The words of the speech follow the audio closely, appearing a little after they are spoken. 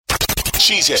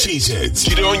Cheeseheads.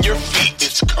 Get on your feet.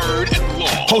 It's Curd and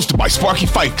Long. Hosted by Sparky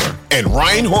Fifer and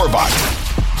Ryan Horvath.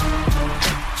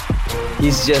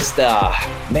 He's just,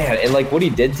 man, and like what he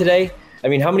did today, I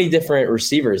mean, how many different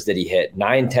receivers did he hit?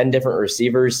 9, 10 different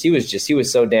receivers. He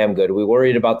was so damn good. We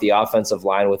worried about the offensive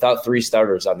line. Without 3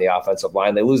 starters on the offensive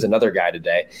line, they lose another guy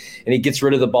today. And he gets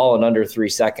rid of the ball in under 3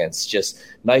 seconds. Just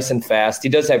nice and fast. He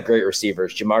does have great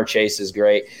receivers. Jamar Chase is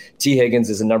great. T. Higgins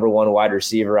is a number 1 wide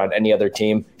receiver on any other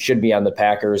team. Should be on the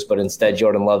Packers, but instead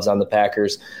Jordan Love's on the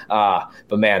Packers. But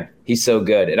man, he's so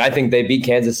good. And I think they beat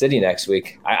Kansas City next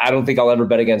week. I don't think I'll ever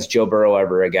bet against Joe Burrow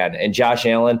ever again. And Josh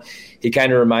Allen, he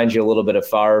kind of reminds you a little bit of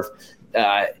Favre.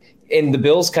 And the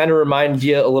Bills kind of remind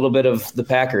you a little bit of the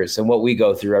Packers and what we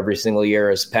go through every single year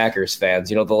as Packers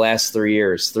fans. You know, the last 3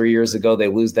 years. 3 years ago, they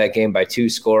lose that game by 2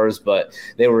 scores, but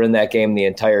they were in that game the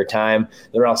entire time.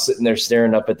 They're all sitting there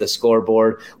staring up at the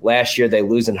scoreboard. Last year, they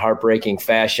lose in heartbreaking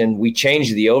fashion. We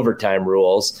changed the overtime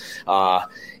rules.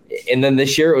 And then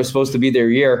this year, it was supposed to be their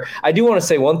year. I do want to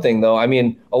say one thing, though. I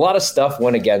mean, a lot of stuff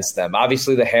went against them.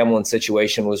 Obviously, the Hamlin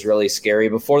situation was really scary.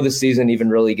 Before the season even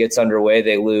really gets underway,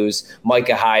 they lose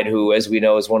Micah Hyde, who, as we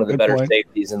know, is one of the better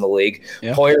safeties in the league.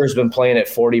 Yep. Poyer's been playing at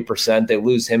 40%. They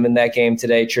lose him in that game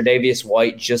today. Tre'Davious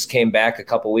White just came back a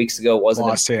couple weeks ago.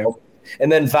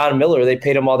 And then Von Miller, they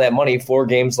paid him all that money 4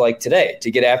 games like today to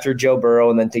get after Joe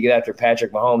Burrow and then to get after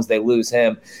Patrick Mahomes. They lose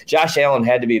him. Josh Allen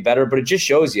had to be better, but it just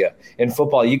shows you in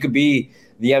football, you could be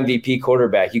the MVP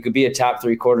quarterback. You could be a top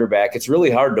 3 quarterback. It's really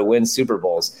hard to win Super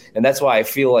Bowls. And that's why I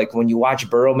feel like when you watch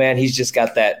Burrow, man, he's just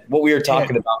got that, what we were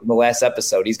talking about in the last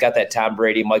episode, he's got that Tom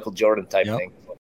Brady, Michael Jordan type thing.